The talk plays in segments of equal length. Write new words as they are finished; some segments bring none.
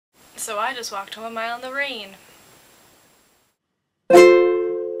So I just walked home a mile in the rain.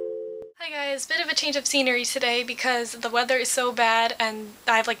 Hi guys, bit of a change of scenery today because the weather is so bad and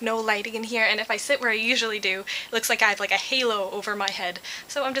I have like no lighting in here, and if I sit where I usually do, it looks like I have like a halo over my head.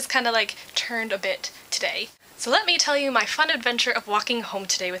 So I'm just kind of like turned a bit today. So let me tell you my fun adventure of walking home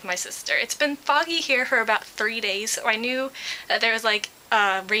today with my sister. It's been foggy here for about 3 days, so I knew that there was like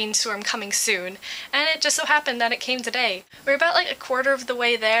a rainstorm coming soon, and it just so happened that it came today. We were about like a quarter of the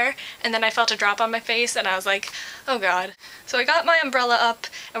way there, and then I felt a drop on my face and I was like, oh god. So I got my umbrella up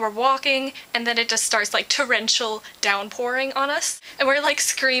and we're walking, and then it just starts like torrential downpouring on us, and we're like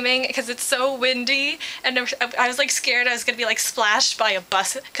screaming because it's so windy, and I was like scared I was gonna be like splashed by a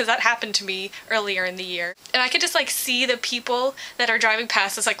bus because that happened to me earlier in the year. And I could just like see the people that are driving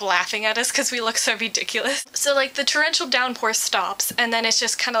past us like laughing at us because we look so ridiculous. So like the torrential downpour stops, and then it's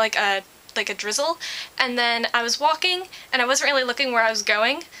just kind of like a drizzle, and then I was walking and I wasn't really looking where I was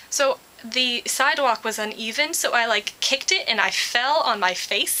going, so the sidewalk was uneven, so I like kicked it and I fell on my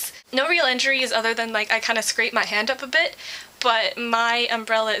face. No real injuries other than like I kind of scraped my hand up a bit, but my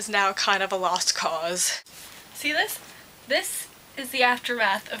umbrella is now kind of a lost cause. See this? This is the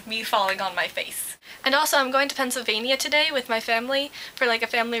aftermath of me falling on my face. And also I'm going to Pennsylvania today with my family for like a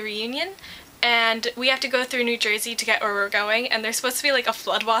family reunion, and we have to go through New Jersey to get where we're going, and there's supposed to be like a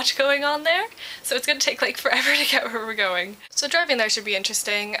flood watch going on there, so it's gonna take like forever to get where we're going. So driving there should be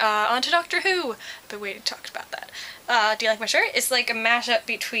interesting. On to Doctor Who! I've been waiting to talk about that. Do you like my shirt? It's like a mashup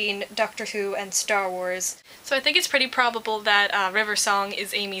between Doctor Who and Star Wars. So I think it's pretty probable that River Song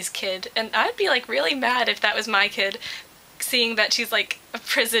is Amy's kid, and I'd be like really mad if that was my kid, seeing that she's like a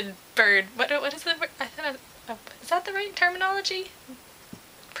prison bird. What is the word? Is that the right terminology?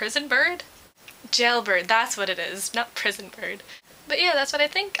 Prison bird? Jailbird, that's what it is, not prison bird. But yeah, that's what I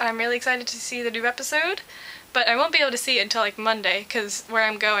think. I'm really excited to see the new episode, but I won't be able to see it until like Monday, because where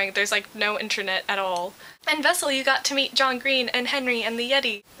I'm going, there's like no internet at all. And Vessel, you got to meet John Green and Henry and the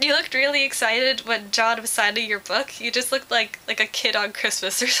Yeti. You looked really excited when John was signing your book. You just looked like a kid on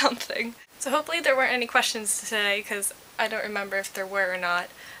Christmas or something. So hopefully there weren't any questions today, because I don't remember if there were or not.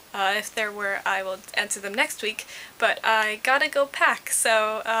 If there were, I will answer them next week, but I gotta go pack,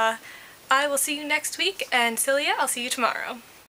 so I will see you next week, and Celia, I'll see you tomorrow.